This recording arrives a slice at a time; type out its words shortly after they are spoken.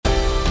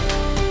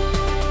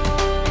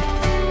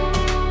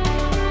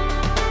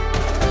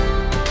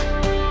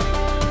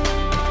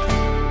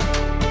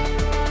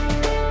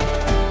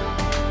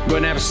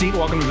ahead and have a seat.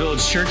 Welcome to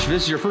Village Church. If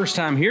this is your first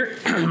time here,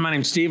 my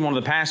name's Steve, one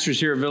of the pastors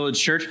here at Village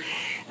Church.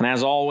 And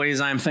as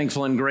always, I'm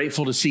thankful and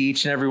grateful to see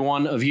each and every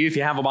one of you. If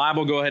you have a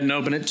Bible, go ahead and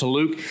open it to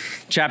Luke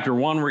chapter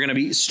 1. We're going to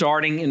be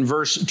starting in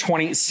verse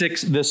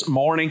 26 this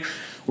morning.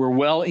 We're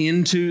well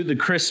into the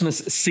Christmas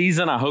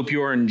season. I hope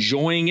you are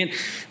enjoying it.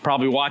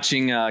 Probably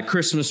watching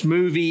Christmas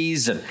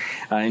movies and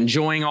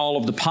enjoying all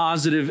of the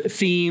positive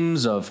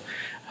themes of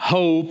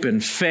hope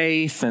and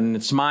faith. And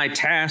it's my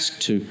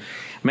task to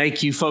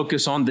make you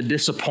focus on the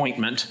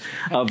disappointment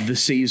of the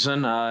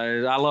season.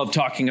 I love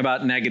talking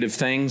about negative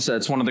things.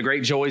 That's one of the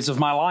great joys of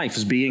my life,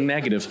 is being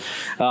negative.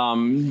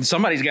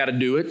 Somebody's got to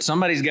do it.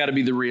 Somebody's got to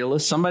be the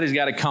realist. Somebody's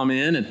got to come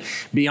in and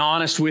be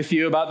honest with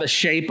you about the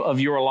shape of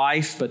your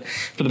life. But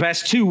for the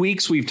past 2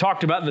 weeks, we've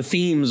talked about the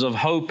themes of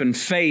hope and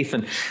faith.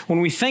 And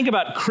when we think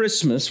about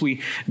Christmas,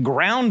 we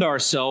ground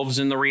ourselves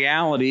in the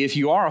reality, if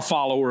you are a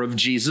follower of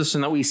Jesus,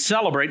 and that we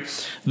celebrate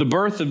the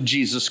birth of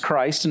Jesus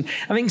Christ. And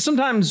I think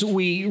sometimes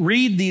we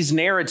read these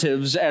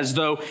narratives as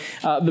though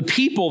the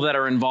people that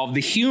are involved, the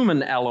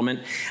human element,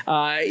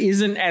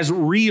 isn't as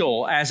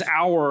real as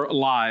our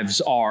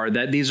lives are.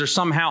 That these are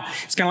somehow,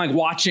 it's kind of like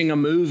watching a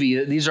movie,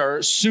 that these are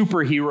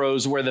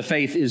superheroes where the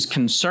faith is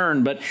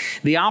concerned. But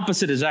the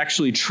opposite is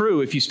actually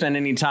true if you spend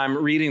any time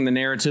reading the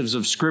narratives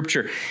of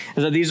Scripture,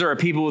 is that these are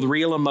people with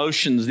real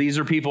emotions. These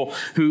are people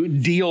who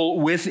deal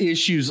with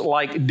issues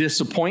like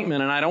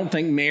disappointment. And I don't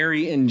think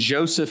Mary and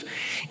Joseph,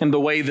 in the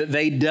way that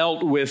they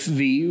dealt with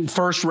the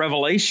first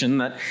revelation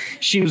that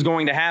she was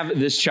going to have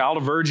this child, a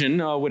virgin,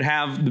 would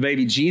have the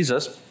baby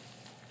Jesus.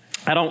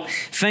 I don't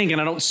think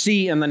and I don't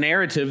see in the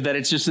narrative that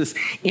it's just this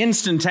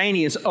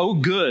instantaneous, oh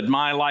good,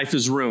 my life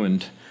is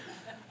ruined.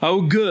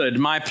 Oh, good,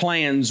 my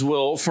plans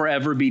will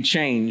forever be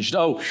changed.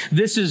 Oh,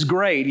 this is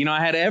great. You know,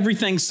 I had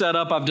everything set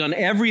up. I've done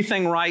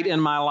everything right in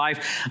my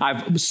life.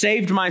 I've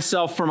saved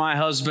myself for my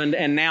husband,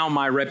 and now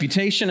my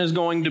reputation is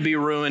going to be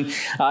ruined.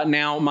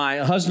 Now my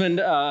husband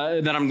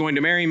that I'm going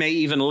to marry may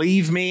even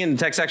leave me. And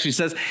the text actually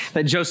says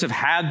that Joseph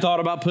had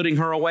thought about putting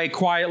her away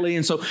quietly.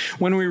 And so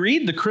when we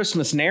read the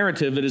Christmas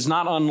narrative, it is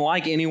not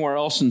unlike anywhere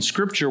else in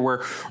Scripture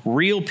where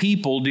real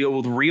people deal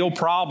with real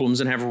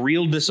problems and have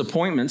real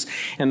disappointments,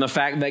 and the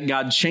fact that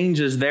God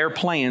changes their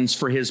plans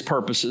for his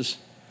purposes.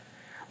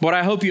 What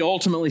I hope you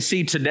ultimately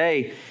see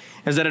today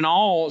is that in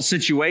all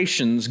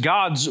situations,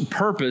 God's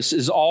purpose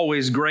is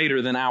always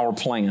greater than our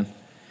plan.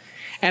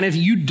 And if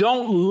you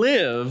don't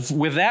live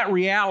with that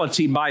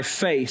reality by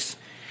faith,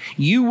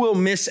 you will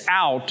miss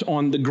out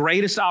on the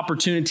greatest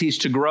opportunities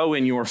to grow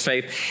in your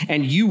faith,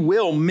 and you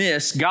will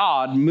miss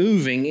God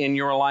moving in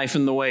your life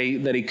in the way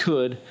that he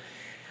could.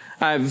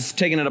 I've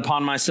taken it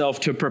upon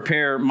myself to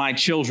prepare my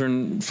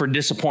children for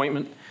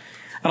disappointment.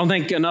 I don't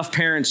think enough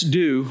parents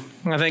do.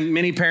 I think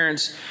many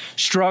parents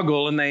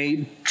struggle and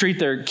they treat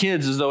their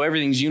kids as though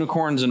everything's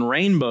unicorns and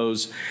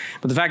rainbows.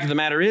 But the fact of the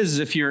matter is,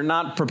 if you're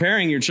not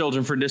preparing your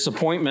children for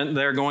disappointment,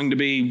 they're going to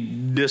be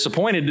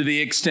disappointed to the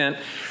extent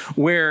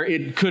where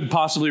it could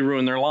possibly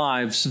ruin their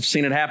lives. I've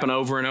seen it happen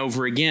over and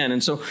over again.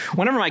 And so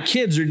whenever my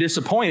kids are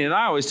disappointed,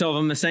 I always tell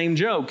them the same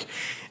joke.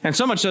 And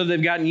so much so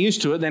they've gotten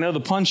used to it. They know the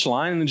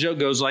punchline, and the joke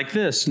goes like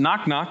this: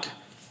 knock, knock.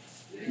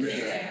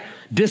 Yeah.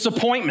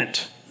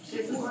 Disappointment.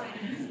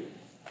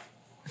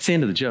 That's the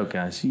end of the joke,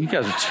 guys. You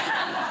guys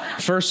are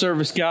first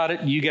service got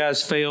it. You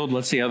guys failed.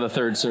 Let's see how the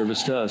third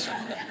service does.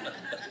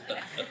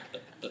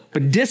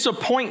 But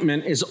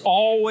disappointment is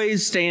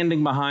always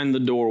standing behind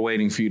the door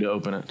waiting for you to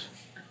open it.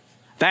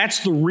 That's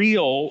the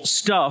real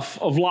stuff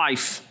of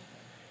life.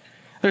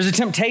 There's a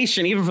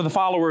temptation, even for the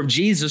follower of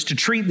Jesus, to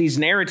treat these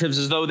narratives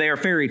as though they are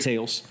fairy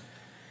tales,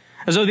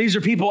 as though these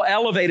are people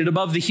elevated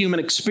above the human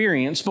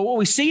experience. But what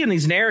we see in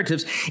these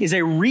narratives is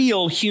a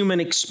real human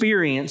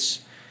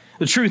experience.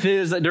 The truth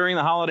is that during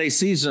the holiday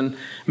season,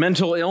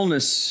 mental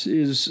illness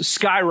is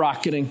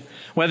skyrocketing,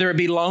 whether it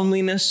be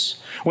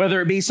loneliness,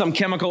 whether it be some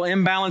chemical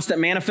imbalance that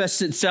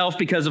manifests itself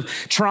because of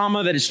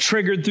trauma that is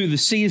triggered through the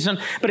season.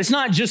 But it's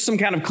not just some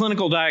kind of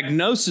clinical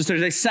diagnosis.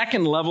 There's a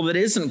second level that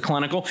isn't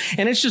clinical,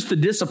 and it's just the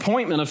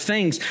disappointment of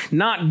things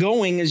not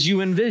going as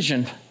you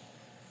envisioned.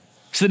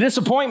 It's the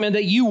disappointment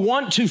that you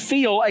want to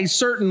feel a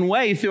certain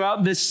way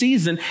throughout this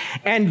season,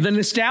 and the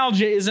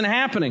nostalgia isn't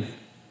happening.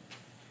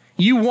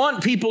 You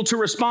want people to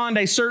respond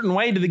a certain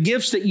way to the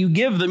gifts that you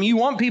give them. You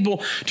want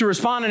people to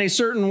respond in a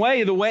certain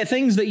way, the way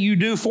things that you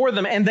do for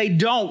them, and they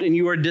don't, and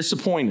you are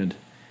disappointed.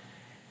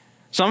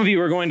 Some of you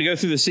are going to go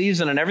through the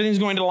season and everything's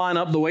going to line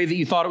up the way that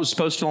you thought it was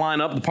supposed to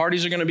line up. The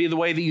parties are going to be the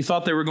way that you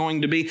thought they were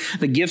going to be.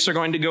 The gifts are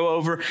going to go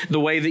over the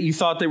way that you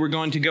thought they were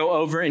going to go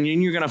over. And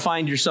then you're going to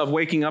find yourself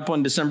waking up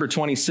on December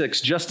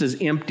 26th just as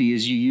empty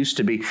as you used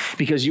to be,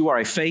 because you are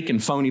a fake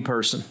and phony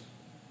person.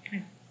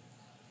 And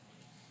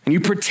you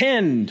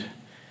pretend.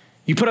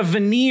 You put a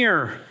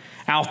veneer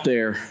out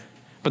there,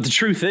 but the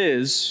truth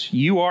is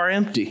you are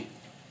empty.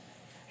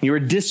 You are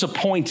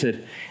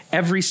disappointed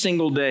every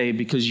single day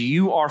because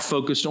you are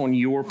focused on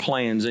your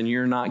plans and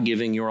you're not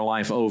giving your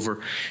life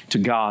over to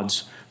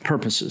God's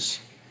purposes.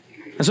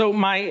 And so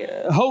my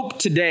hope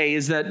today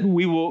is that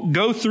we will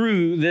go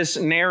through this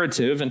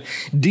narrative and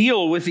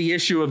deal with the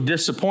issue of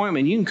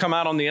disappointment. You can come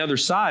out on the other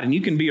side and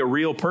you can be a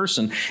real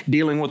person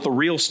dealing with the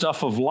real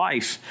stuff of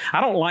life.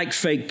 I don't like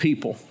fake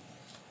people.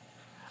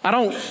 I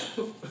don't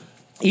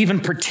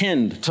even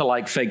pretend to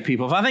like fake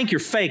people. If I think you're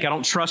fake, I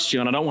don't trust you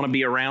and I don't want to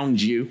be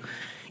around you.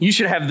 You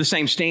should have the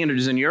same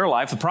standards in your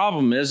life. The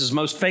problem is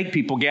most fake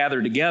people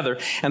gather together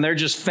and they're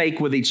just fake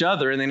with each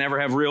other and they never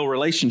have real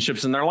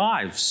relationships in their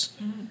lives.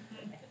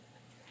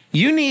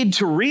 You need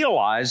to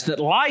realize that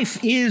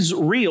life is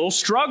real,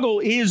 struggle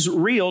is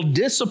real,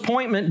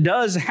 disappointment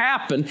does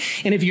happen.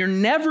 And if you're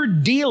never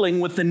dealing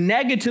with the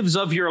negatives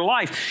of your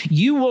life,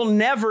 you will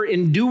never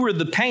endure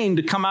the pain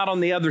to come out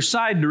on the other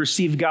side to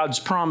receive God's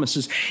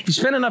promises. If you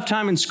spend enough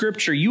time in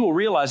Scripture, you will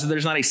realize that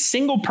there's not a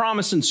single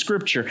promise in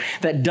Scripture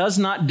that does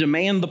not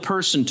demand the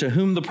person to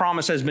whom the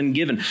promise has been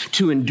given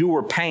to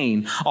endure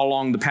pain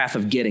along the path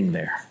of getting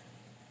there.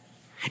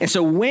 And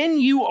so when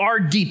you are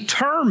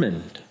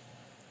determined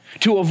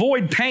to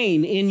avoid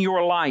pain in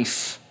your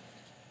life,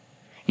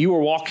 you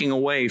are walking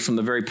away from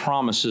the very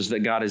promises that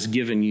God has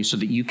given you so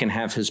that you can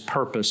have His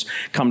purpose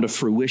come to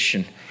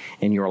fruition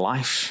in your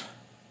life.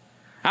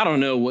 I don't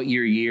know what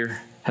your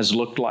year has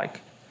looked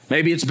like.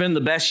 Maybe it's been the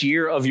best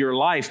year of your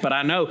life, but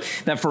I know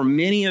that for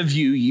many of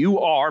you, you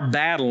are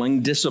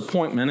battling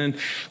disappointment. And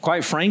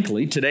quite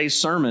frankly, today's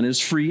sermon is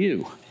for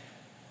you.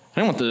 I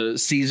don't want the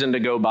season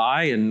to go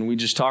by and we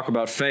just talk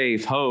about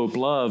faith, hope,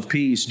 love,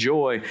 peace,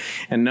 joy,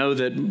 and know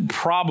that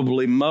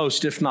probably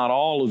most, if not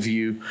all of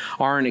you,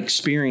 aren't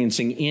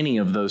experiencing any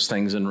of those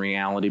things in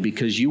reality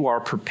because you are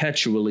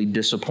perpetually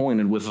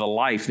disappointed with the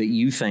life that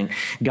you think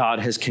God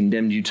has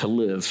condemned you to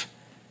live.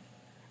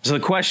 So the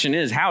question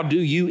is, how do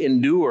you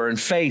endure and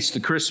face the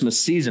Christmas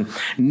season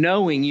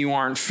knowing you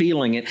aren't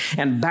feeling it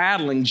and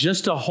battling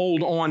just to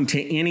hold on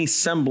to any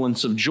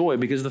semblance of joy?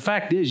 Because the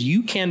fact is,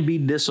 you can be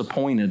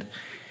disappointed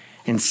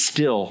and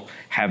still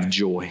have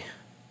joy.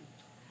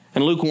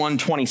 In Luke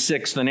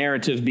 1:26, the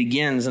narrative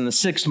begins, in the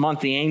 6th month,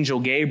 the angel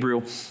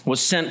Gabriel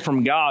was sent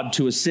from God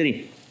to a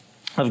city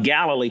of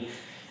Galilee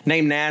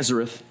named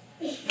Nazareth,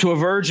 to a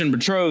virgin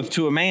betrothed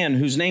to a man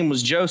whose name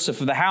was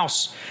Joseph of the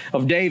house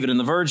of David, and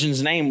the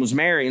virgin's name was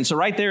Mary. And so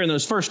right there in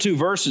those first 2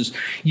 verses,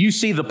 you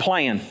see the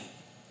plan.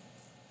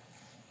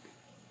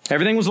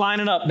 Everything was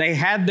lining up. They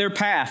had their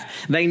path.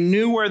 They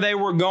knew where they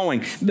were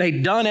going.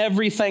 They'd done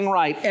everything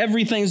right.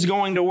 Everything's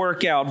going to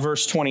work out.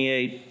 Verse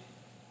 28.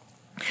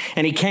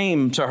 And he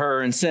came to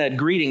her and said,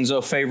 "Greetings,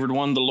 O favored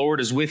one, the Lord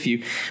is with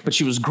you." But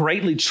she was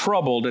greatly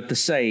troubled at the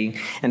saying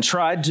and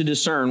tried to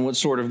discern what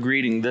sort of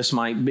greeting this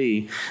might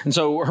be. And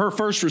so her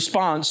first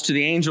response to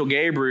the angel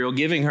Gabriel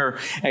giving her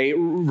a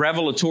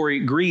revelatory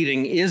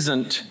greeting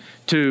isn't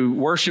to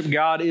worship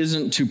God,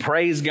 isn't to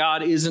praise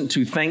God, isn't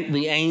to thank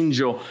the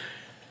angel.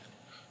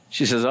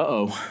 She says,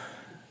 uh-oh.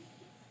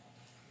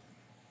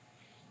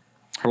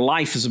 Her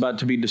life is about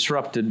to be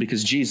disrupted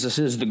because Jesus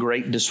is the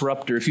great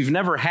disruptor. If you've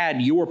never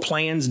had your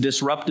plans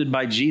disrupted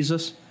by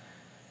Jesus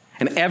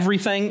and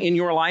everything in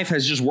your life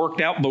has just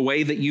worked out the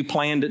way that you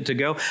planned it to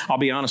go, I'll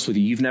be honest with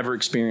you, you've never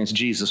experienced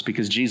Jesus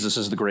because Jesus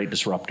is the great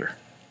disruptor.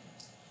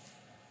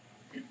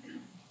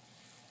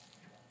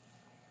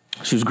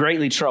 She was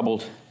greatly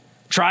troubled,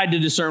 tried to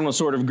discern what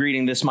sort of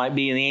greeting this might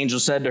be. And the angel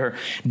said to her,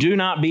 "Do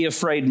not be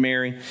afraid,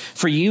 Mary,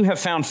 for you have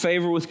found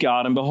favor with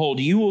God. And behold,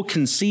 you will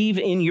conceive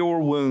in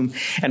your womb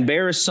and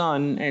bear a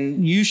son,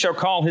 and you shall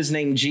call his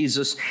name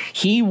Jesus.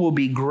 He will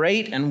be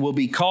great and will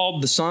be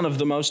called the Son of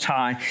the Most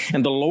High.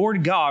 And the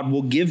Lord God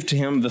will give to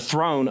him the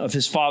throne of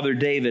his father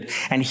David,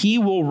 and he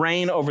will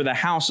reign over the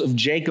house of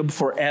Jacob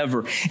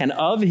forever. And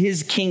of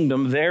his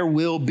kingdom there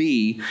will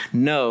be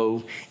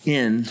no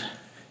end."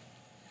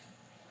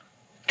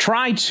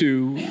 Try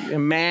to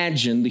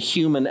imagine the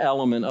human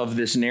element of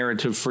this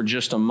narrative for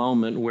just a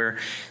moment, where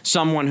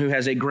someone who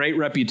has a great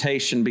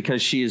reputation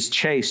because she is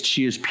chaste,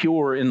 she is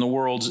pure in the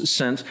world's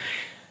sense,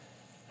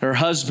 her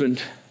husband,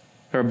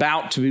 they're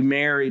about to be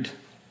married.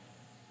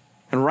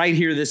 And right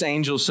here, this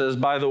angel says,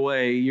 by the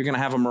way, you're going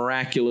to have a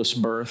miraculous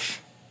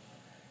birth.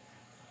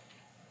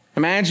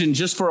 Imagine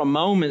just for a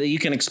moment that you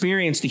can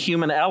experience the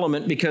human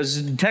element,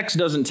 because the text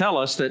doesn't tell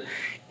us that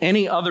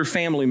any other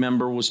family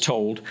member was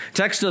told.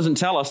 Text doesn't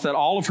tell us that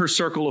all of her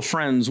circle of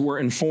friends were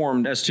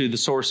informed as to the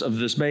source of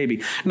this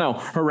baby. No,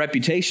 her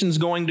reputation's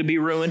going to be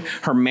ruined.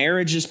 Her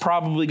marriage is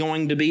probably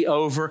going to be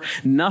over.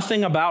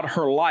 Nothing about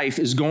her life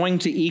is going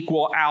to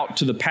equal out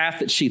to the path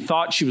that she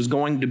thought she was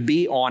going to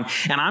be on.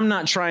 And I'm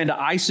not trying to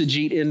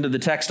eisegete into the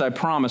text, I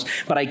promise,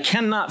 but I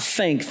cannot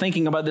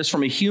thinking about this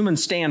from a human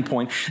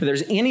standpoint, that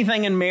there's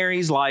anything in Mary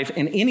Mary's life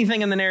and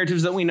anything in the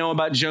narratives that we know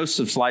about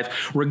Joseph's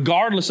life,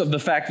 regardless of the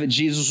fact that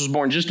Jesus was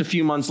born just a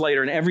few months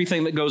later and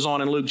everything that goes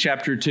on in Luke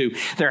chapter 2,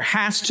 there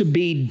has to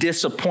be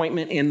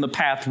disappointment in the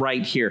path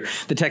right here.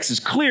 The text is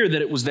clear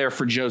that it was there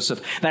for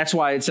Joseph. That's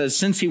why it says,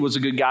 since he was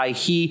a good guy,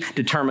 he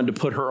determined to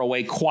put her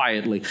away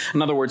quietly.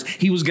 In other words,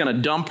 he was going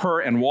to dump her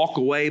and walk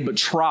away, but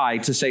try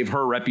to save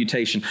her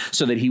reputation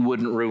so that he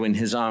wouldn't ruin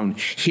his own.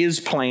 His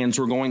plans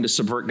were going to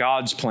subvert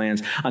God's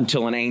plans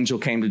until an angel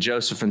came to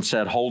Joseph and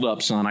said, hold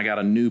up, son, I got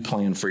a new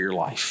plan for your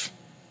life.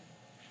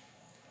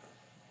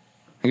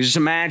 And just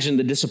imagine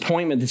the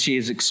disappointment that she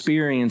is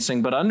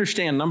experiencing, but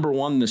understand, number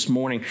one this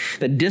morning,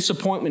 that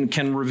disappointment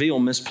can reveal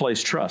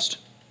misplaced trust.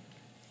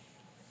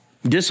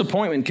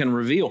 Disappointment can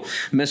reveal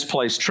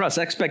misplaced trust.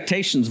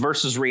 Expectations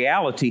versus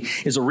reality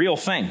is a real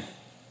thing.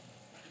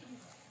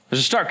 There's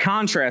a stark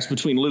contrast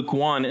between Luke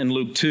 1 and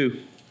Luke 2.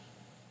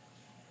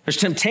 There's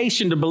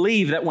temptation to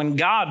believe that when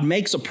God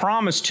makes a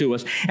promise to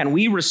us and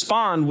we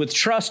respond with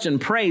trust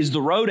and praise,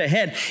 the road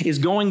ahead is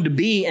going to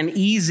be an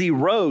easy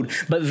road.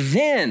 But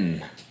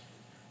then,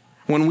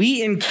 when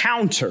we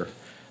encounter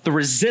the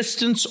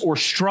resistance or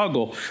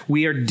struggle,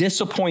 we are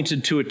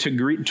disappointed to a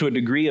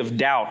degree of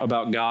doubt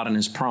about God and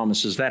his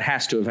promises. That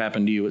has to have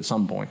happened to you at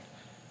some point.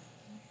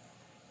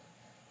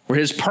 Where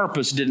his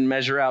purpose didn't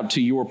measure out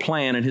to your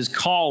plan and his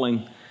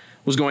calling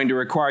was going to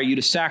require you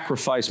to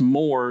sacrifice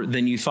more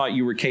than you thought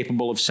you were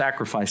capable of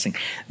sacrificing.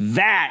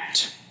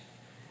 That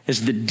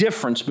is the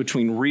difference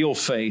between real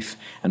faith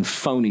and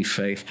phony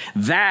faith.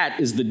 That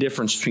is the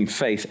difference between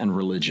faith and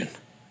religion.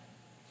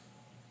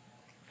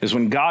 Is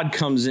when God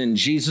comes in,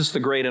 Jesus, the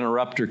great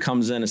interrupter,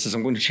 comes in and says,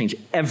 I'm going to change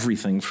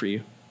everything for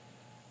you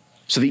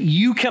so that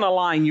you can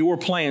align your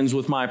plans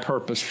with my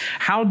purpose.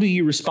 How do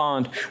you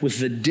respond with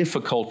the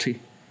difficulty?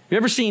 Have you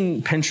ever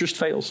seen Pinterest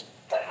fails?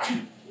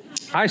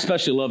 I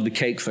especially love the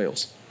cake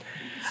fails.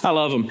 I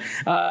love them.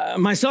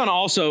 My son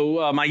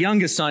also, my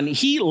youngest son,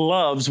 he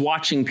loves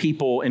watching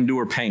people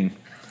endure pain.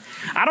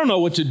 I don't know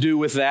what to do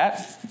with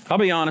that. I'll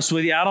be honest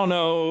with you. I don't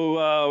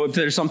know if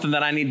there's something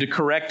that I need to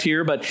correct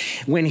here, but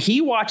when he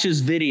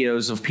watches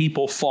videos of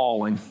people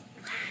falling,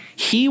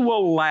 he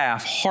will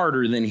laugh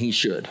harder than he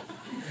should.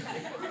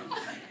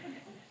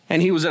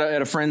 And he was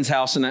at a friend's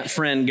house, and that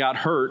friend got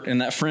hurt, and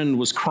that friend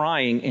was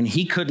crying, and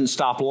he couldn't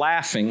stop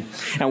laughing,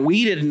 and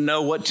we didn't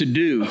know what to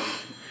do.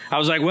 I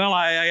was like, well,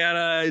 I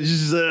gotta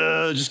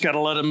just gotta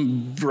let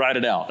him ride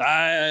it out.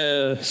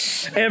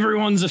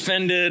 Everyone's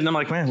offended, and I'm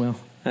like, man, well,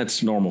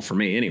 that's normal for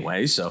me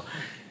anyway. So,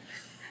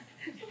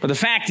 but the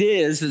fact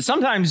is that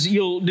sometimes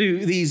you'll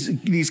do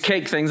these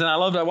cake things, and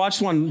I watched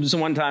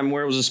one time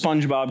where it was a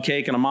SpongeBob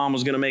cake, and a mom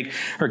was going to make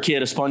her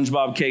kid a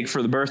SpongeBob cake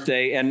for the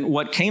birthday, and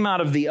what came out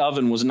of the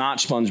oven was not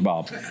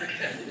SpongeBob.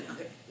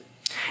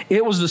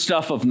 It was the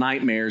stuff of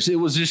nightmares. It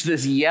was just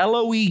this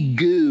yellowy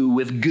goo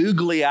with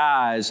googly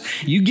eyes.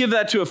 You give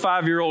that to a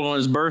 5-year-old on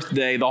his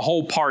birthday, the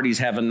whole party's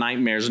having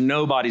nightmares.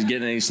 Nobody's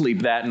getting any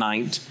sleep that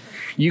night.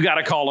 You got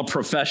to call a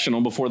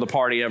professional before the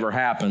party ever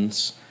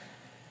happens.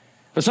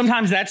 But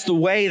sometimes that's the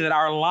way that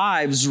our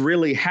lives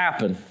really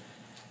happen.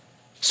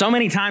 So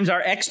many times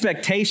our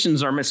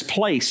expectations are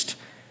misplaced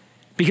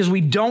because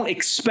we don't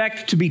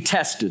expect to be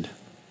tested.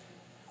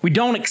 We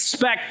don't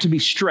expect to be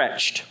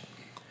stretched.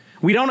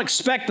 We don't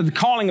expect that the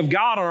calling of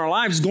God on our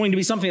lives is going to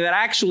be something that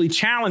actually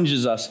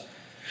challenges us.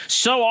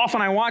 So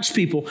often I watch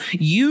people,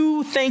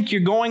 you think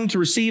you're going to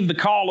receive the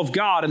call of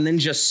God and then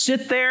just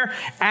sit there,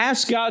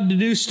 ask God to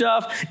do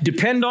stuff,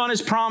 depend on his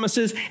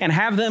promises, and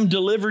have them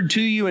delivered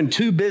to you in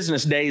 2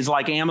 business days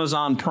like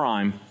Amazon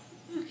Prime.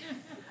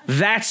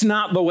 That's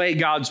not the way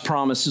God's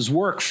promises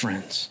work,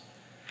 friends.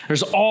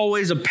 There's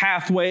always a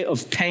pathway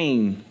of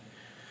pain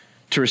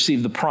to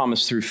receive the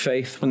promise through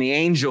faith. When the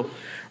angel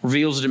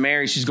reveals to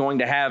Mary she's going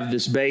to have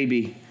this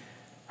baby,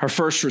 her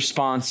first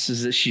response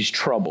is that she's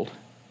troubled.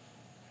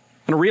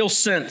 In a real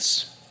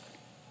sense,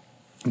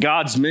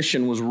 God's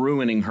mission was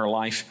ruining her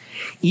life,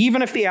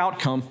 even if the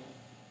outcome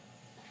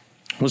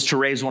was to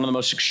raise one of the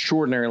most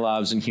extraordinary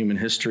lives in human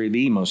history,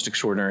 the most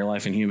extraordinary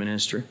life in human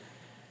history.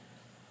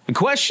 The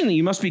question that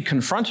you must be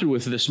confronted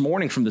with this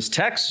morning from this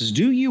text is,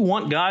 do you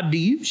want God to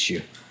use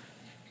you?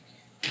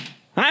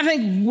 And I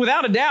think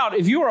without a doubt,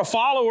 if you are a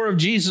follower of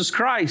Jesus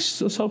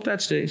Christ, let's hope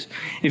that stays.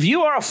 If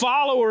you are a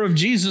follower of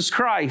Jesus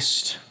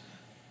Christ,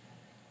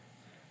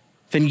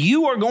 then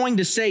you are going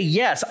to say,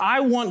 yes,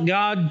 I want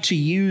God to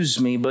use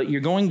me, but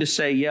you're going to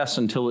say yes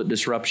until it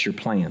disrupts your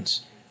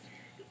plans.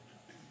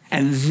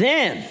 And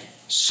then,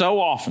 so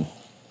often,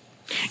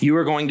 you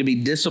are going to be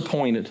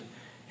disappointed,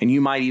 and you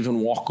might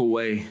even walk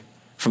away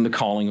from the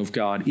calling of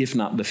God, if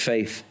not the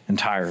faith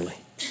entirely.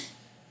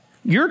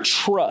 Your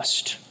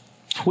trust,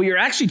 what you're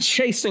actually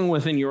chasing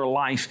within your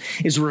life,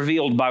 is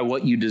revealed by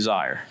what you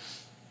desire.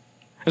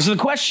 And so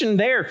the question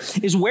there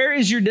is, where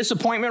is your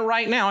disappointment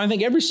right now? I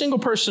think every single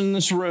person in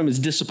this room is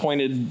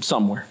disappointed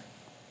somewhere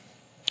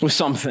with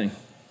something.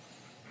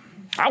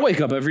 I wake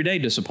up every day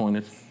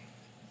disappointed.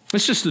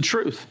 It's just the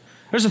truth.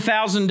 There's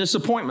 1,000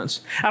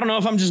 disappointments. I don't know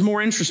if I'm just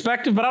more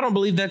introspective, but I don't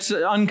believe that's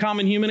an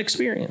uncommon human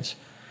experience.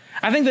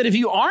 I think that if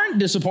you aren't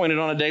disappointed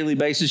on a daily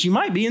basis, you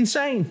might be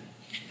insane.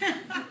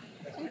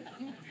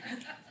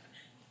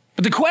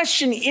 But the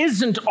question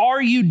isn't,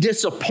 are you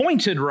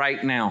disappointed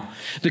right now?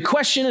 The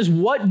question is,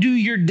 what do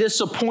your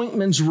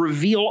disappointments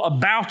reveal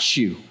about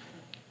you?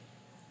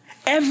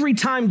 Every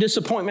time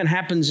disappointment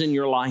happens in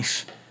your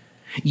life,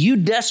 you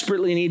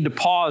desperately need to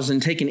pause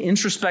and take an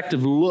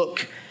introspective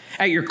look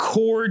at your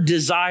core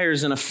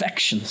desires and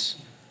affections.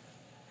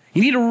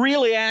 You need to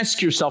really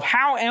ask yourself,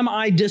 how am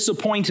I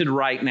disappointed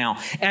right now?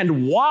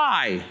 And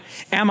why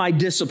am I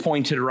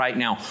disappointed right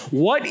now?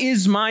 What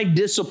is my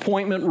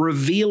disappointment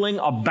revealing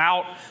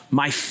about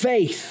my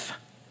faith?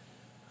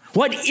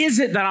 What is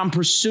it that I'm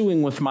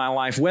pursuing with my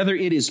life, whether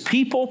it is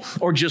people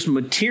or just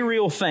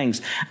material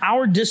things?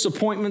 Our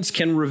disappointments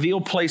can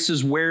reveal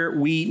places where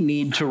we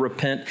need to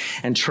repent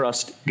and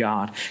trust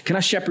God. Can I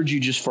shepherd you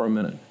just for a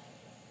minute?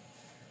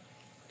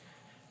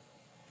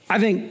 I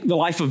think the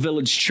life of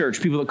Village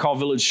Church, people that call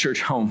Village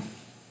Church home,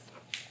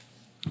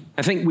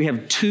 I think we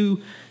have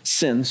two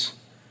sins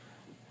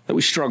that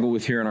we struggle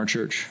with here in our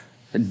church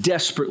that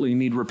desperately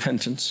need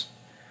repentance.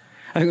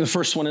 I think the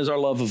first one is our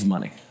love of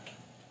money.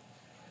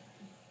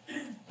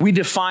 We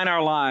define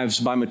our lives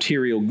by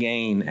material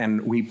gain,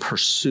 and we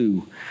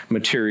pursue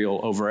material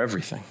over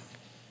everything.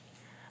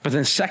 But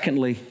then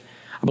secondly,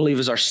 I believe,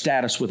 is our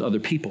status with other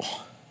people.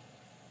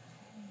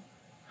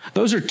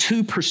 Those are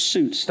two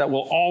pursuits that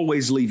will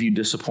always leave you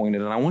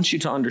disappointed, and I want you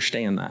to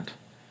understand that.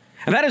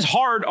 And that is a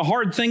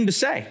hard thing to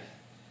say.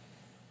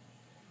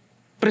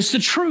 But it's the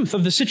truth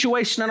of the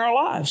situation in our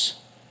lives.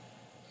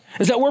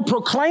 Is that we're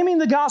proclaiming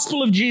the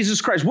gospel of Jesus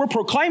Christ. We're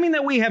proclaiming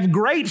that we have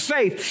great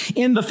faith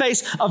in the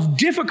face of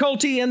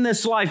difficulty in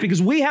this life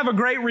because we have a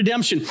great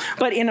redemption.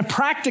 But in a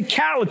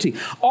practicality,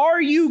 are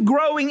you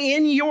growing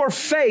in your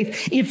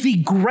faith if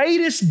the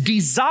greatest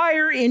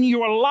desire in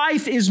your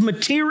life is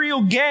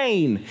material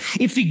gain?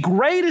 If the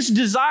greatest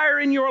desire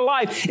in your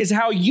life is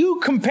how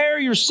you compare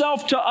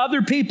yourself to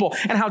other people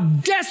and how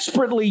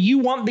desperately you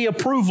want the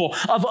approval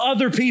of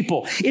other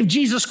people. If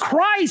Jesus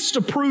Christ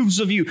approves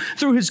of you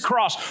through his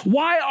cross,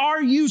 why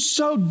are you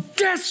so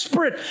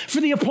desperate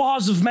for the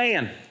applause of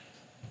man?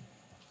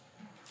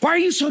 Why are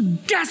you so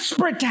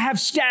desperate to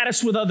have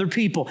status with other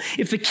people?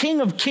 If the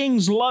King of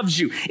Kings loves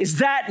you, is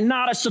that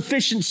not a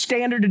sufficient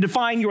standard to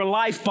define your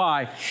life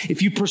by?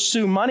 If you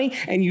pursue money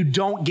and you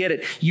don't get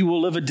it, you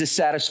will live a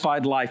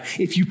dissatisfied life.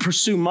 If you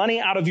pursue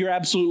money out of your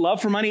absolute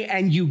love for money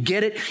and you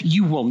get it,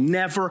 you will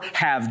never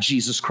have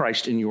Jesus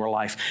Christ in your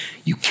life.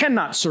 You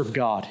cannot serve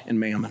God in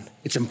mammon.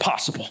 It's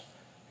impossible.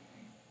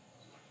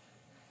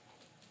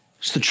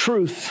 It's the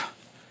truth.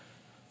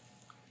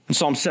 In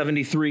Psalm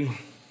 73,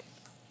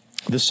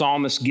 the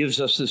psalmist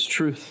gives us this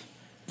truth.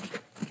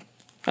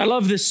 I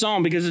love this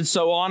psalm because it's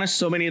so honest.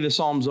 So many of the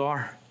psalms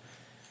are.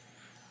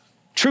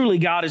 Truly,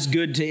 God is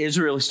good to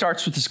Israel. He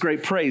starts with this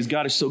great praise.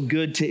 God is so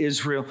good to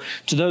Israel,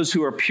 to those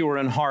who are pure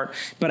in heart.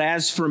 But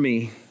as for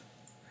me,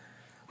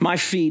 my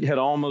feet had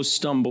almost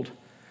stumbled.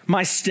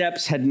 My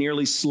steps had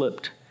nearly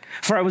slipped.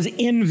 For I was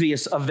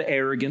envious of the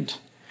arrogant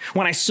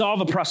when I saw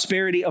the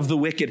prosperity of the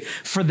wicked,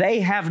 for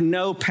they have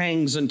no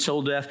pangs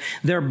until death.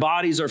 Their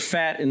bodies are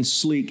fat and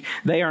sleek.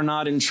 They are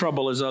not in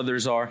trouble as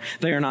others are.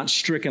 They are not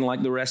stricken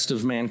like the rest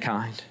of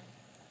mankind.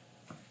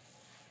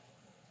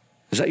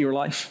 Is that your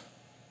life?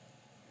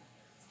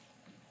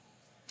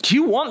 Do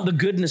you want the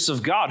goodness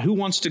of God? Who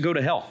wants to go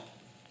to hell?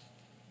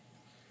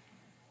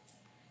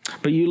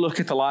 But you look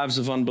at the lives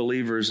of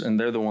unbelievers, and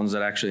they're the ones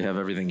that actually have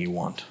everything you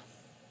want.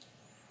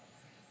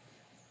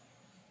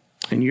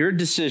 And your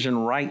decision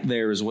right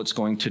there is what's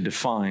going to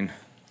define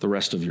the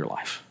rest of your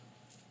life.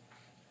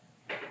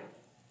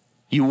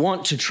 You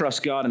want to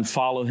trust God and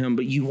follow him,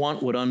 but you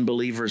want what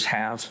unbelievers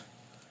have.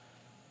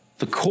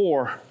 The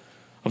core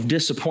of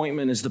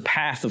disappointment is the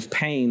path of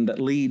pain that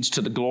leads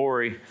to the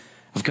glory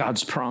of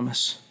God's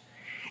promise.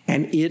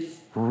 And it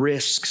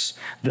risks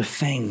the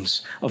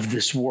things of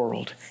this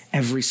world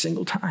every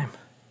single time.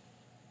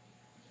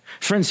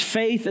 Friends,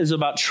 faith is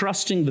about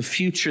trusting the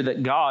future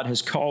that God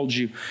has called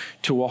you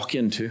to walk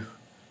into.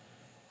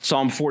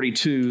 Psalm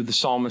 42, the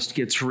psalmist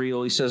gets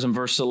real. He says in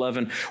verse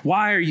 11,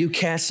 "Why are you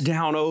cast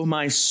down, O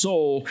my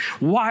soul?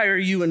 Why are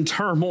you in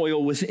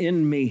turmoil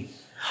within me?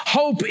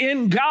 Hope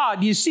in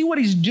God." You see what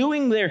he's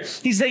doing there?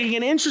 He's taking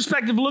an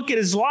introspective look at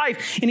his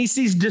life, and he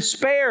sees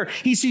despair.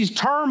 He sees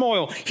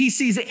turmoil. He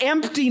sees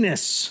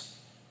emptiness.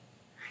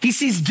 He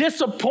sees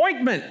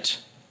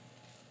disappointment.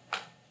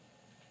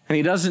 And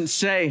he doesn't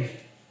say,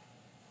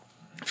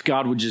 if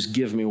God would just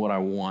give me what I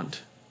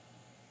want.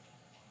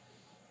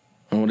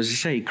 And what does he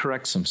say? He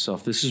corrects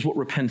himself. This is what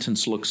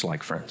repentance looks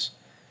like, friends.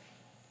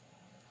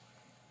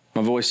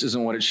 My voice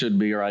isn't what it should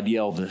be, or I'd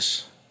yell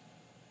this.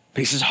 But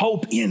he says,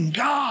 hope in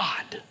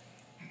God.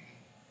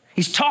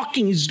 He's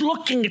talking, he's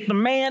looking at the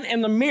man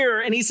in the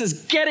mirror, and he says,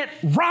 get it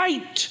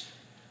right.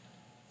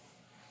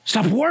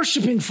 Stop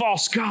worshiping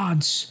false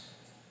gods.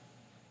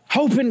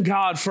 Hope in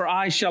God, for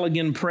I shall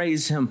again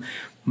praise him,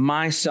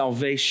 my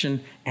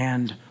salvation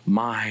and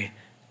my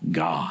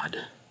God.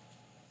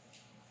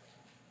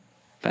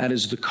 That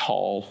is the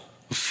call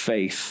of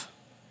faith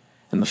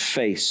in the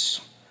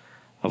face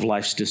of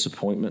life's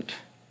disappointment.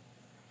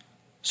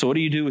 So what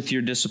do you do with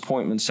your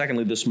disappointment?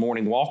 Secondly, this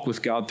morning, walk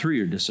with God through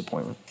your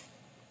disappointment.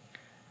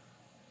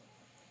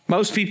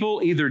 Most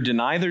people either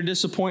deny their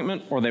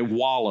disappointment or they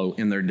wallow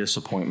in their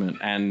disappointment,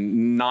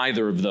 and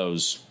neither of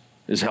those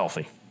is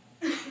healthy.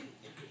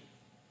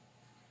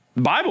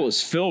 The Bible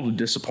is filled with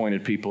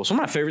disappointed people. Some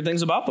of my favorite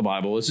things about the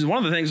Bible, this is one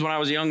of the things when I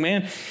was a young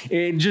man,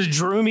 it just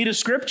drew me to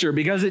Scripture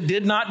because it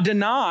did not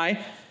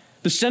deny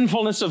the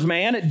sinfulness of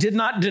man. It did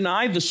not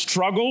deny the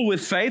struggle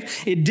with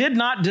faith. It did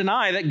not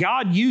deny that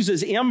God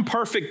uses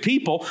imperfect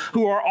people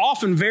who are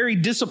often very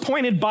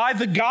disappointed by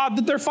the God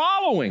that they're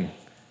following.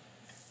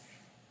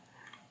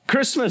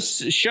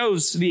 Christmas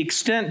shows the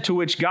extent to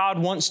which God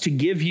wants to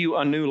give you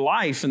a new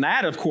life, and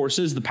that, of course,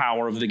 is the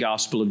power of the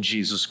gospel of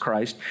Jesus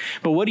Christ.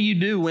 But what do you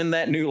do when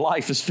that new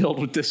life is filled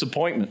with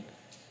disappointment?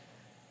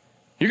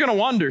 You're going to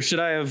wonder, should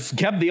I have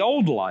kept the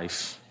old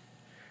life?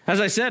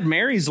 As I said,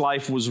 Mary's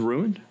life was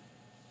ruined.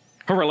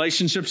 Her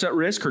relationships at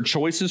risk, her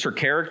choices, her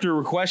character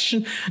were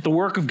questioned. The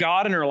work of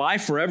God in her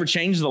life forever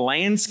changed the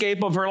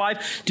landscape of her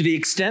life to the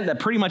extent that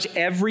pretty much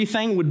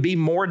everything would be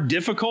more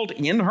difficult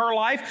in her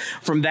life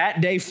from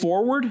that day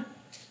forward.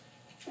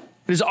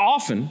 It is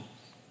often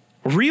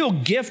a real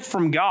gift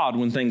from God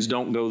when things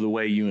don't go the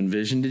way you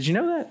envisioned. Did you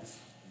know that?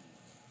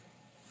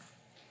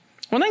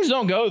 When things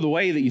don't go the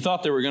way that you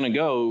thought they were going to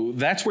go,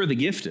 that's where the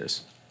gift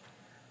is.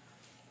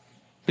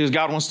 Because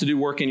God wants to do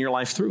work in your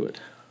life through it.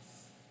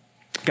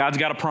 God's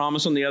got a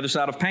promise on the other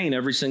side of pain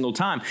every single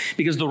time,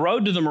 because the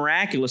road to the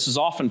miraculous is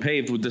often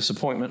paved with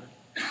disappointment.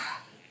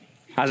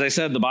 As I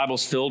said, the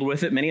Bible's filled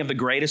with it. Many of the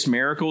greatest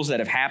miracles that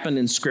have happened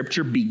in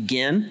Scripture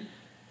begin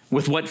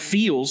with what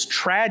feels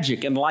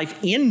tragic and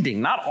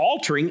life-ending, not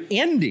altering,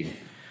 ending.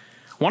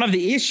 One of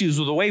the issues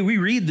with the way we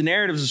read the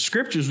narratives of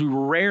Scriptures, we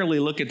rarely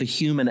look at the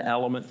human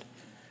element.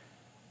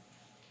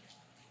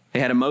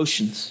 They had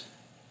emotions,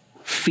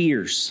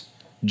 fears,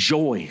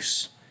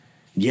 joys,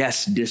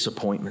 yes,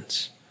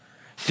 disappointments.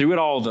 Through it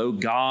all, though,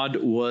 God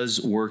was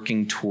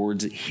working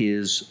towards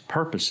his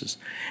purposes.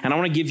 And I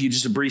want to give you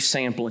just a brief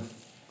sampling.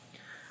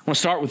 I want to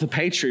start with the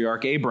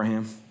patriarch,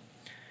 Abraham.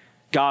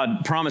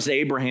 God promised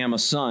Abraham a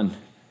son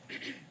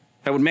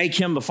that would make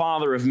him the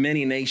father of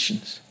many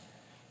nations.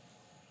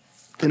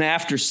 And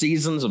after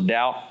seasons of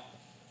doubt,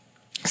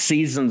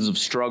 seasons of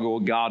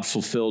struggle, God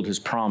fulfilled his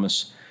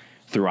promise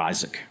through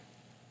Isaac.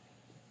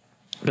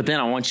 But then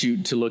I want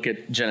you to look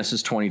at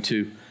Genesis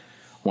 22,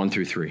 1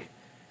 through 3.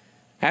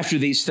 After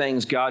these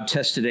things, God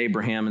tested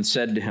Abraham and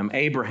said to him,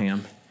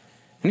 Abraham, and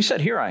he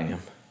said, here I am.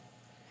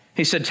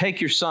 He said,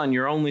 take your son,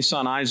 your only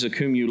son Isaac,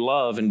 whom you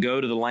love, and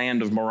go to the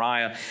land of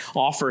Moriah.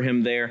 Offer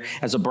him there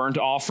as a burnt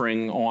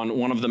offering on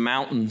one of the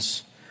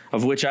mountains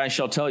of which I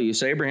shall tell you.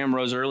 So Abraham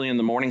rose early in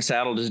the morning,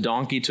 saddled his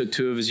donkey, took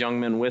 2 of his young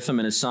men with him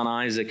and his son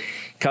Isaac,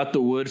 cut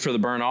the wood for the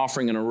burnt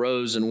offering, and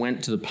arose and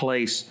went to the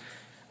place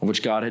of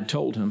which God had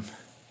told him.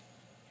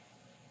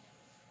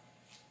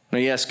 Now,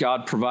 yes,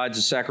 God provides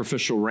a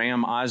sacrificial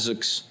ram.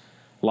 Isaac's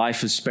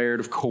life is spared,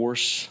 of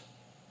course.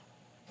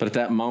 But at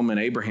that moment,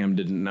 Abraham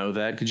didn't know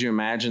that. Could you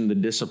imagine the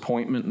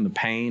disappointment and the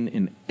pain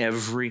in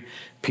every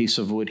piece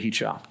of wood he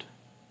chopped?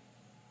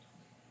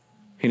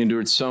 He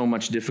endured so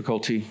much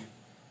difficulty.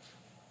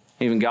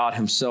 Even God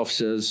himself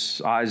says,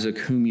 Isaac,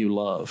 whom you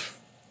love.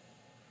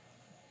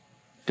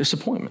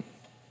 Disappointment.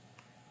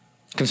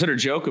 Consider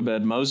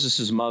Jochebed,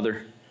 Moses'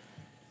 mother.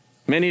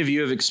 Many of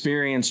you have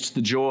experienced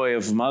the joy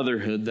of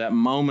motherhood, that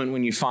moment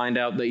when you find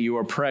out that you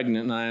are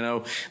pregnant. And I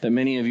know that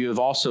many of you have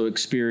also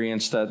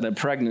experienced that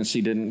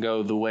pregnancy didn't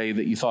go the way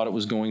that you thought it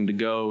was going to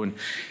go. And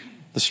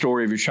the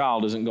story of your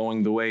child isn't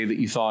going the way that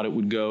you thought it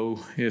would go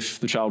if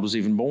the child was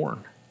even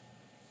born.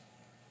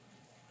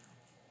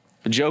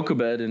 But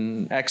Jochebed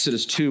in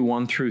Exodus 2,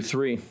 1 through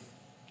 3,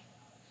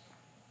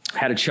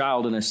 had a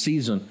child in a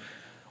season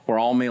where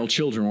all male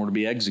children were to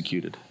be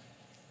executed.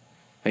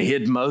 They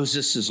hid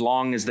Moses as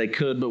long as they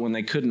could, but when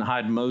they couldn't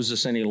hide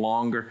Moses any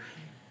longer,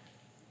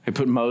 they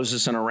put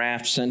Moses in a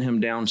raft, sent him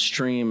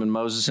downstream, and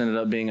Moses ended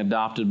up being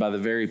adopted by the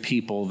very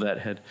people that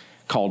had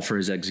called for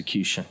his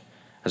execution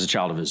as a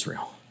child of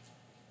Israel.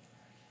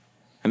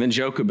 And then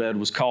Jochebed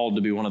was called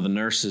to be one of the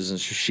nurses, and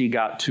so she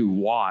got to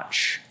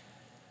watch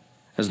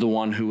as the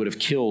one who would have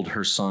killed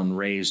her son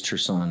raised her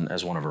son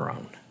as one of her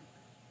own.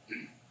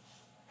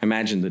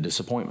 Imagine the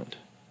disappointment.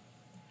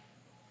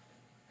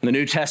 In the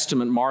New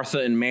Testament, Martha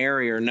and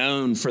Mary are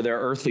known for their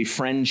earthly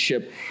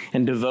friendship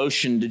and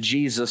devotion to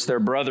Jesus. Their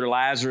brother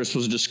Lazarus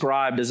was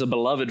described as a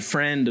beloved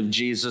friend of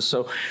Jesus.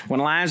 So when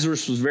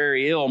Lazarus was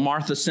very ill,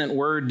 Martha sent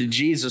word to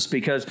Jesus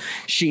because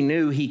she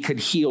knew he could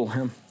heal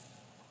him.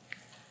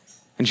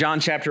 In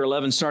John chapter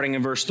 11, starting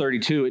in verse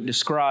 32, it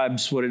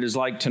describes what it is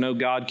like to know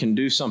God can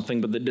do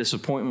something, but the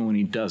disappointment when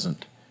he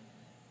doesn't.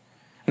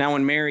 Now,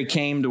 when Mary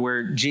came to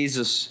where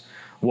Jesus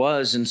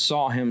was and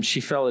saw him, she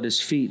fell at his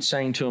feet,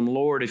 saying to him,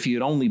 Lord, if you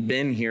had only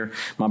been here,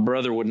 my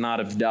brother would not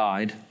have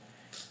died.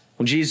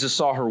 When Jesus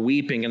saw her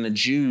weeping and the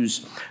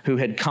Jews who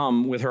had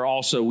come with her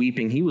also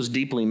weeping, he was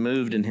deeply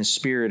moved in his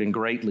spirit and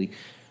greatly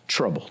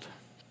troubled.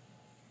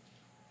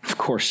 Of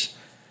course,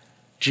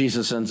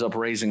 Jesus ends up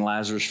raising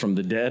Lazarus from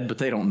the dead, but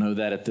they don't know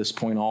that at this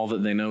point. All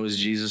that they know is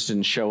Jesus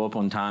didn't show up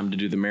on time to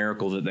do the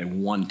miracle that they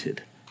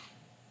wanted.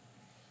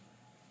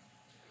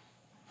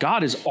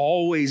 God is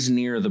always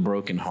near the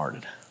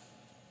brokenhearted.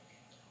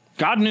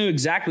 God knew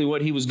exactly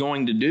what he was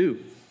going to do.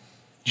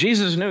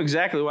 Jesus knew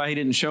exactly why he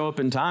didn't show up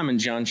in time in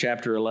John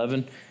chapter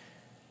 11.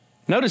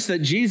 Notice that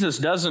Jesus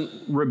doesn't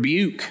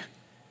rebuke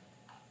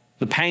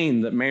the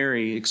pain that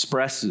Mary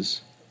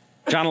expresses.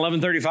 John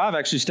 11:35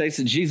 actually states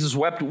that Jesus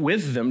wept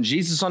with them.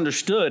 Jesus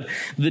understood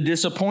the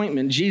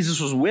disappointment.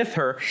 Jesus was with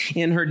her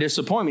in her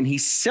disappointment. He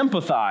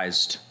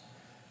sympathized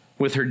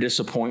with her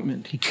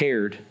disappointment. He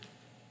cared.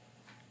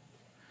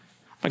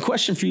 My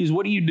question for you is,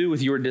 what do you do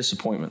with your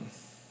disappointment?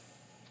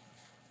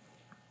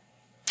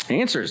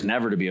 The answer is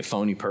never to be a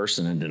phony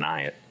person and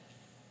deny it.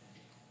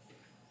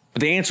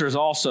 But the answer is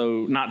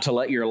also not to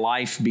let your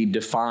life be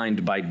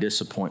defined by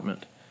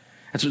disappointment.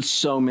 That's what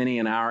so many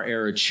in our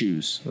era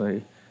choose.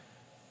 They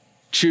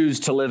choose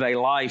to live a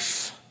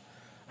life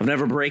of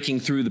never breaking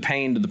through the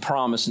pain to the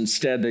promise.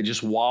 Instead, they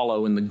just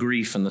wallow in the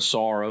grief and the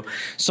sorrow.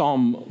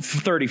 Psalm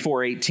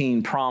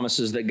 34:18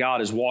 promises that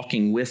God is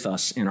walking with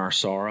us in our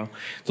sorrow.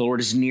 The Lord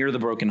is near the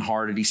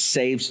brokenhearted. He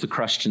saves the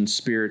crushed in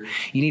spirit.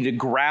 You need to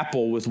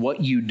grapple with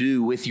what you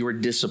do with your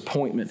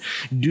disappointment.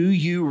 Do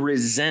you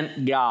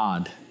resent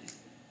God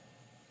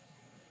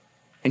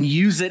and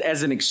use it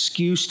as an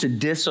excuse to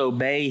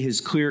disobey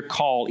his clear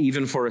call,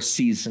 even for a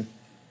season?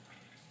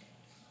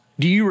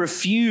 Do you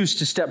refuse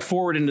to step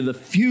forward into the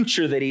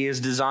future that he has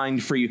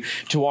designed for you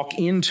to walk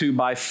into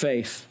by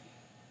faith?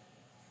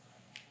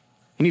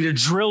 You need to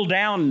drill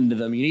down into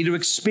them. You need to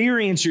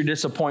experience your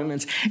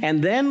disappointments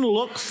and then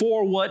look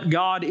for what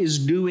God is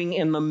doing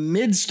in the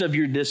midst of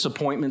your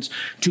disappointments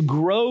to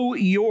grow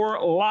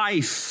your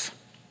life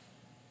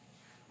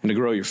and to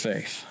grow your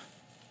faith.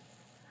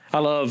 I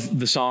love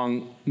the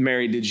song,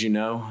 Mary, Did You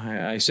Know?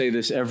 I say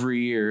this every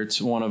year.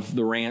 It's one of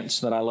the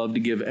rants that I love to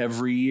give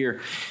every year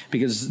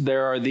because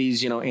there are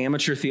these,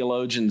 amateur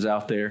theologians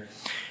out there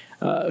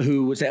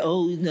who would say,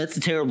 oh, that's a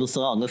terrible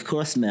song. Of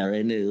course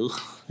Mary knew.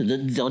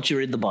 Don't you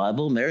read the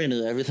Bible? Mary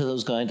knew everything that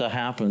was going to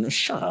happen.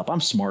 Shut up. I'm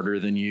smarter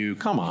than you.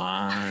 Come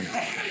on.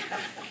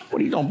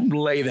 Don't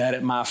lay that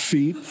at my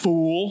feet,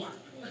 fool.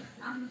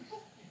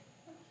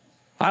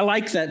 I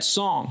like that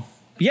song.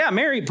 Yeah,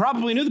 Mary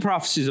probably knew the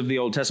prophecies of the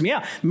Old Testament.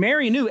 Yeah,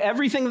 Mary knew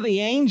everything that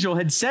the angel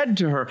had said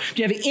to her.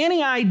 Do you have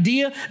any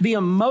idea the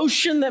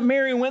emotion that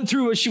Mary went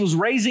through as she was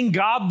raising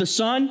God the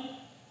Son? Have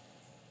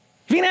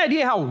you any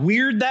idea how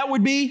weird that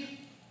would be?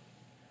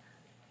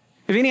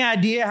 Have you any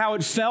idea how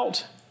it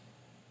felt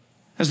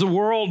as the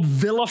world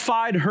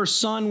vilified her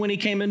son when he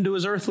came into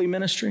his earthly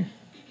ministry?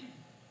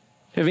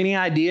 Have you any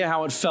idea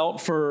how it felt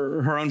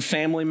for her own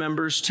family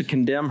members to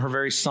condemn her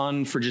very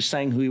son for just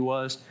saying who he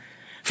was?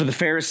 For the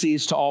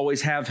Pharisees to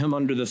always have him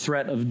under the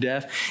threat of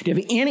death? Do you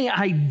have any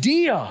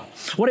idea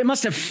what it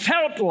must have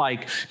felt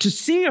like to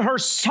see her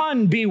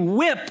son be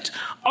whipped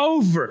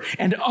over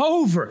and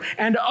over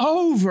and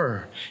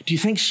over? Do you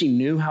think she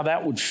knew how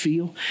that would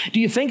feel?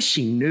 Do you think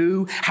she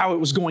knew how it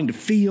was going to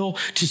feel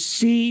to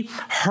see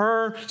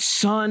her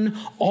son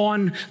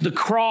on the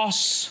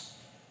cross,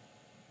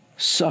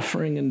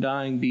 suffering and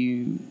dying? Do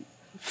you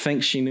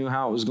think she knew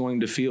how it was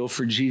going to feel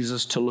for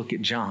Jesus to look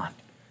at John?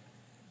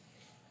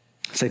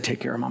 Say, take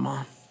care of my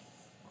mom.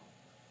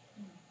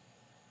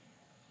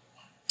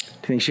 Do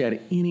you think she had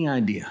any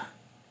idea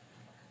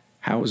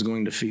how it was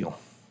going to feel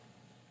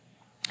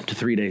to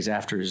 3 days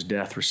after his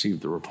death receive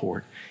the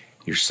report,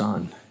 your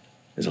son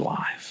is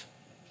alive?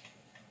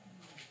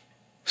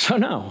 So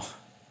no,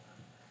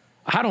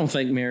 I don't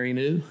think Mary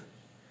knew.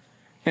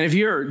 And if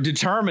you're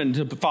determined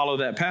to follow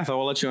that path, I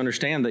will let you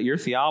understand that your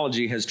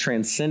theology has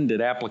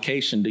transcended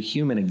application to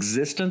human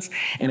existence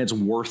and it's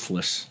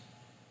worthless.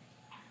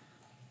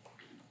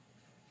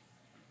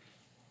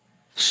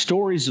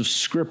 Stories of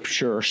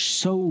Scripture are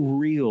so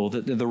real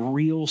that they're the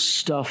real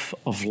stuff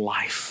of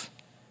life.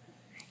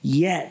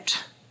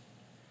 Yet,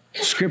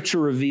 Scripture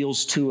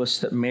reveals to us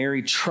that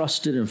Mary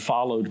trusted and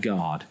followed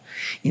God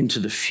into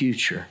the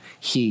future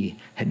he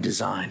had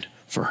designed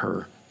for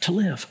her to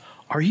live.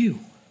 Are you?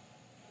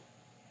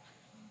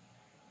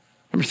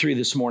 Number 3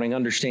 this morning,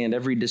 understand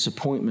every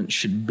disappointment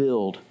should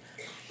build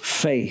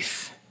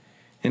faith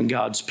in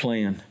God's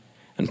plan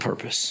and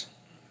purpose.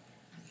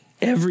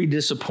 Every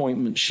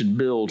disappointment should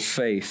build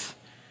faith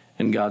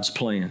in God's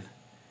plan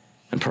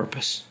and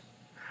purpose.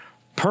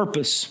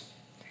 Purpose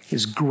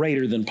is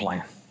greater than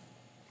plan.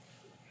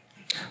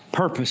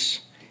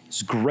 Purpose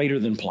is greater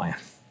than plan.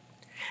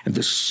 And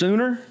the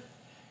sooner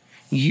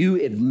you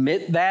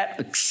admit that,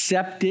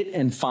 accept it,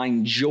 and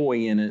find joy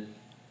in it,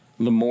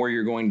 the more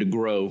you're going to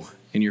grow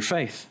in your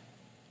faith.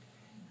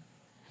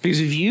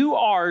 Because if you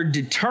are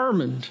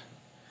determined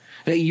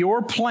that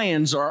your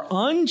plans are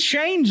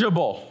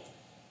unchangeable,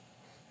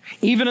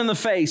 even in the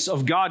face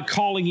of God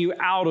calling you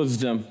out of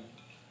them,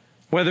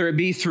 whether it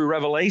be through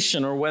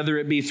revelation or whether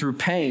it be through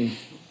pain,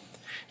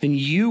 then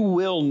you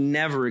will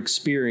never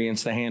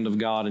experience the hand of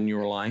God in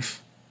your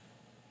life.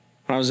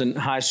 When I was in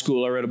high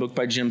school, I read a book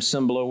by Jim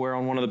Cymbala where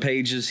on one of the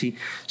pages he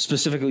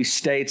specifically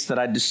states that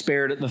I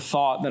despaired at the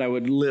thought that I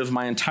would live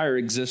my entire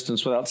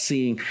existence without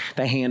seeing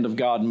the hand of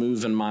God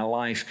move in my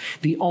life.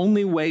 The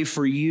only way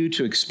for you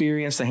to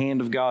experience the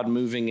hand of God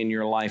moving in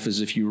your life is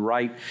if you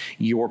write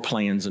your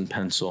plans in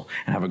pencil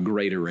and have a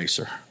great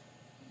eraser.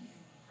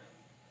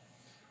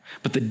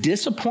 But the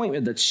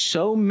disappointment that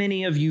so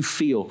many of you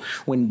feel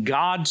when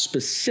God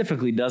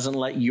specifically doesn't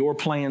let your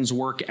plans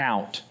work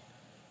out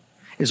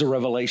is a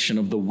revelation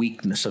of the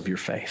weakness of your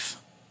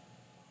faith.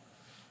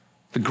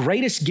 The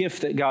greatest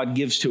gift that God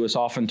gives to us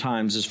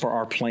oftentimes is for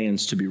our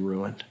plans to be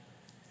ruined,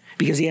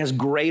 because he has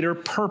greater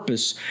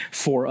purpose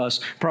for us.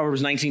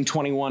 Proverbs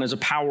 19:21 is a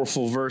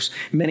powerful verse.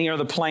 Many are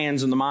the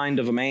plans in the mind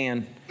of a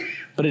man,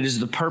 but it is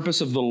the purpose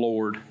of the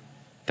Lord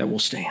that will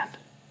stand.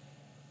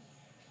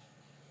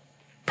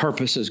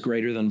 Purpose is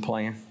greater than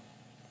plan.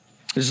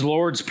 It is the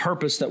Lord's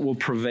purpose that will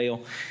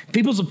prevail.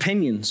 People's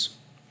opinions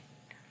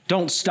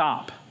don't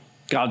stop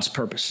God's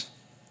purpose.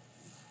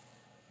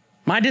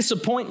 My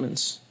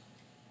disappointments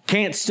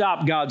can't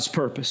stop God's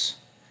purpose.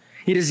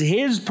 It is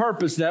his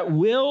purpose that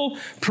will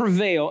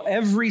prevail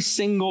every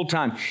single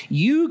time.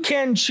 You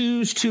can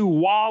choose to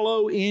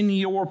wallow in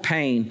your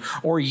pain,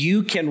 or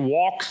you can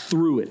walk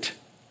through it,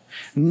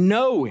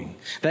 knowing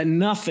that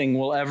nothing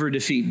will ever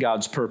defeat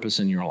God's purpose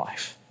in your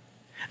life.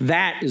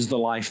 That is the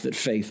life that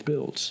faith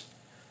builds.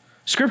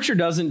 Scripture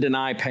doesn't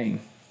deny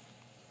pain.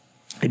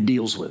 It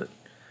deals with it.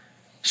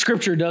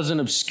 Scripture doesn't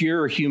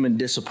obscure human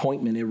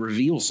disappointment. It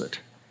reveals it.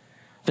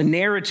 The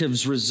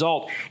narratives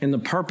result in the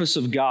purpose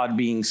of God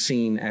being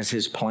seen as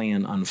his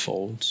plan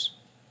unfolds.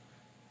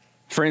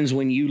 Friends,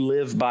 when you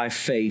live by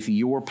faith,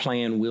 your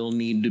plan will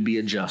need to be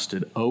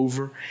adjusted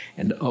over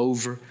and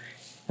over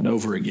and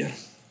over again,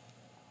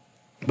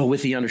 but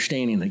with the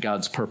understanding that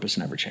God's purpose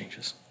never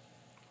changes.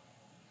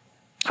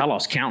 I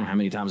lost count how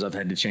many times I've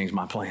had to change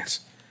my plans.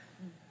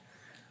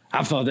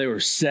 I thought they were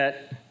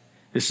set.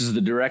 This is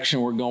the direction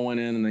we're going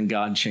in, and then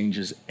God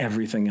changes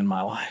everything in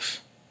my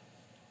life.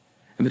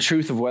 And the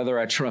truth of whether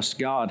I trust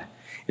God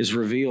is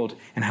revealed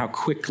in how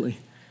quickly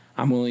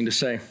I'm willing to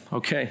say,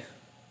 okay,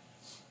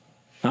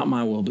 not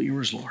my will, but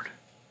yours, Lord.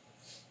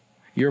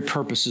 Your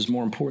purpose is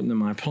more important than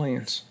my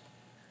plans.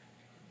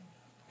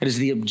 It is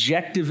the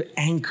objective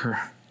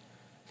anchor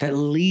that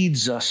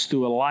leads us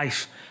through a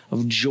life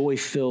of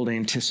joy-filled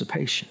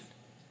anticipation.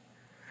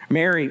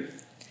 Mary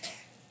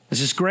is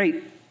this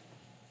great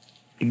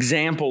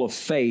example of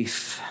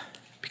faith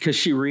because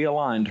she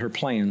realigned her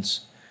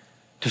plans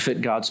to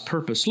fit God's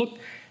purpose. Look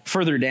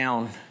further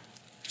down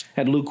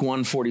at Luke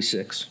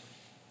 1:46.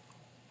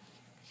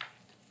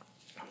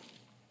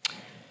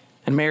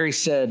 And Mary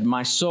said,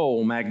 "My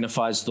soul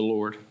magnifies the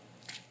Lord.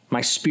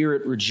 My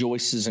spirit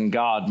rejoices in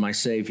God, my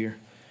Savior.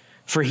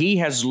 For he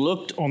has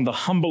looked on the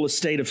humble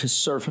estate of his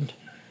servant.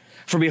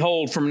 For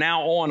behold, from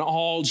now on,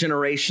 all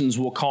generations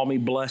will call me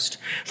blessed.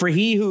 For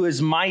he who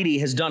is mighty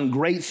has done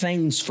great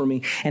things for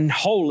me, and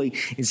holy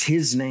is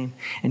his name,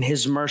 and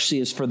his mercy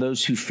is for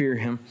those who fear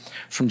him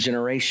from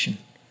generation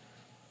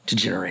to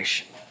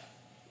generation."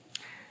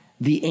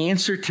 The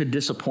answer to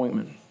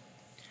disappointment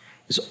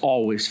is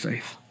always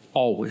faith.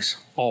 Always,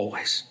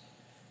 always.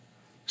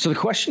 So the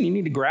question you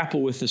need to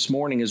grapple with this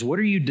morning is, what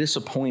are you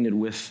disappointed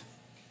with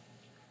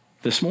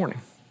this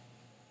morning?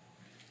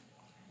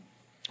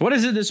 What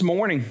is it this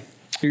morning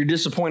you're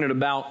disappointed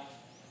about?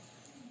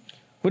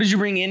 What did you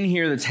bring in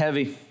here that's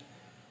heavy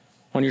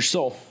on your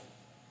soul?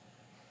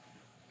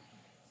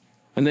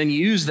 And then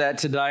use that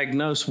to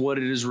diagnose what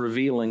it is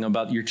revealing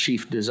about your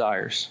chief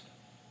desires.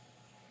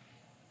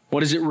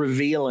 What is it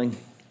revealing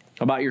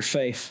about your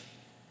faith?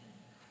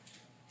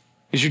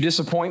 Is your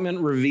disappointment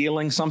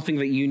revealing something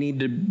that you need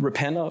to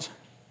repent of?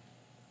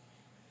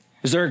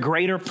 Is there a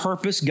greater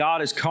purpose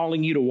God is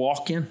calling you to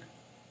walk in?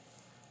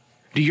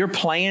 Do your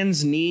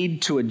plans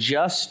need to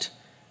adjust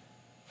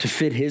to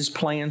fit his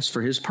plans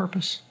for his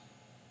purpose?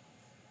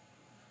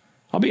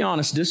 I'll be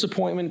honest,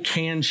 disappointment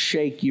can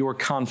shake your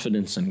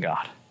confidence in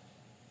God.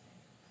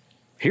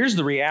 Here's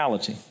the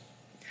reality.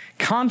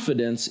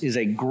 Confidence is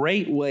a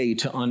great way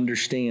to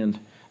understand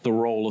the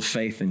role of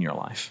faith in your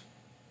life,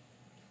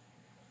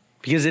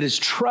 because it is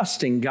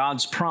trusting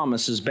God's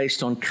promises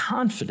based on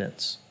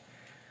confidence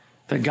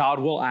that God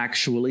will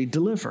actually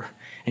deliver.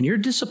 And your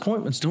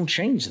disappointments don't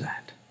change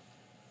that.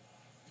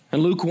 In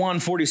Luke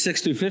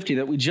 1:46-50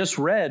 that we just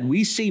read,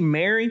 we see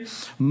Mary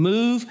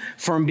move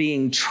from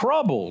being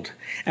troubled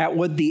at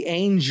what the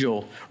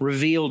angel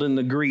revealed in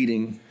the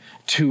greeting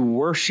to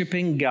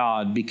worshiping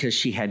God because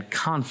she had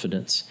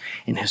confidence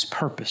in his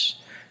purpose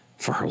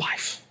for her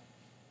life.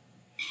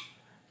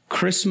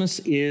 Christmas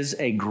is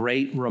a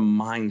great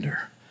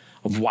reminder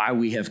of why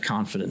we have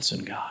confidence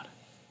in God.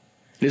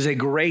 It is a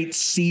great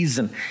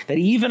season that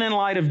even in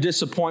light of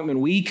disappointment,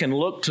 we can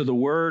look to the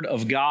Word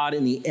of God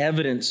and the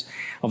evidence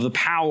of the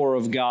power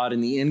of God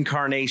and the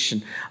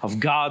incarnation of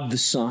God the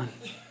Son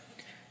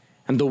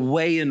and the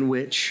way in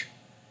which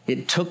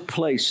it took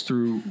place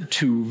through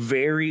two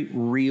very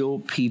real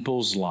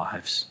people's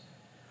lives,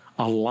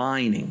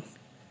 aligning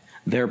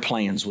their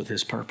plans with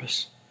his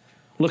purpose.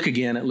 Look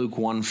again at Luke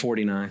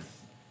 1:49.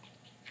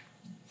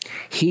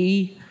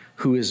 He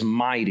who is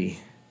mighty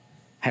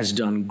has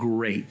done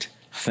great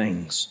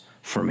things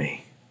for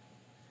me,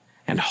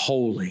 and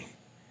holy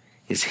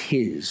is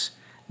his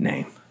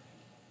name.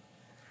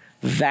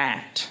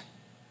 That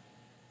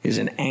is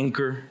an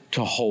anchor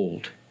to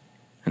hold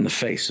in the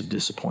face of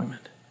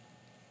disappointment.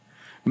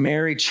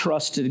 Mary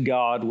trusted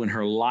God when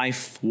her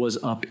life was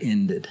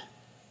upended,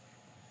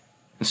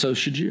 and so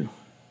should you.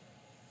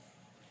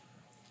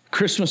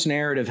 Christmas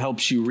narrative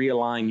helps you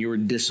realign your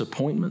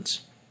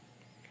disappointments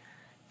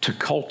to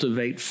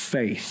cultivate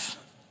faith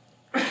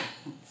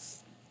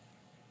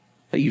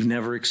that you've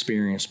never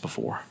experienced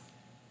before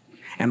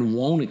and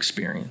won't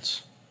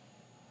experience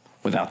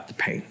without the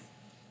pain.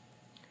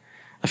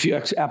 A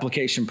few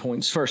application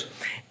points. First,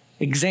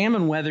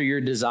 examine whether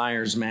your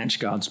desires match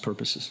God's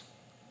purposes.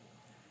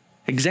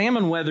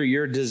 Examine whether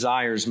your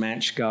desires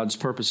match God's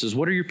purposes.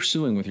 What are you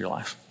pursuing with your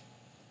life?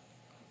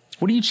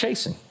 What are you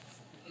chasing?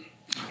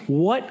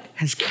 What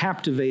has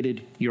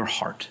captivated your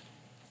heart?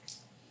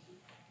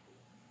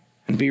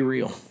 And be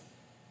real.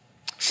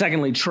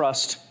 Secondly,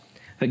 trust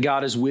that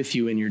God is with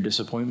you in your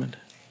disappointment.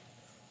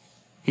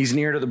 He's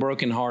near to the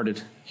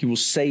brokenhearted. He will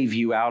save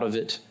you out of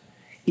it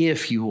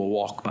if you will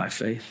walk by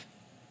faith.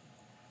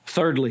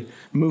 Thirdly,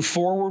 move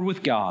forward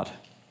with God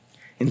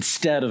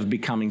instead of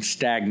becoming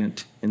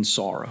stagnant in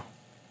sorrow.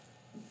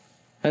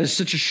 That is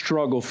such a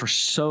struggle for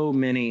so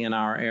many in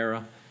our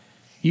era.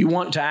 You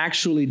want to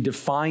actually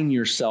define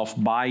yourself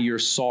by your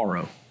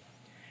sorrow,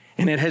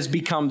 and it has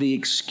become the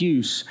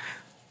excuse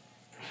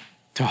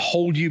to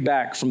hold you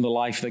back from the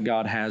life that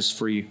God has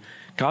for you.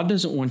 God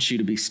doesn't want you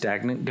to be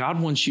stagnant.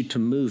 God wants you to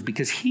move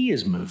because he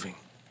is moving.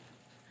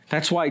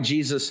 That's why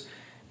Jesus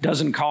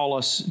doesn't call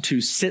us to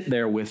sit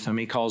there with him.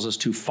 He calls us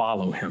to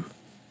follow him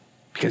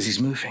because he's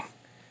moving.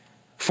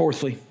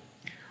 Fourthly,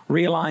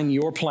 realign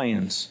your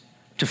plans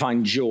to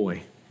find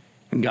joy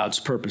in God's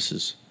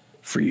purposes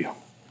for you,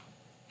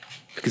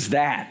 because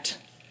that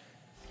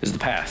is the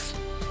path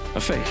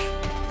of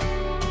faith.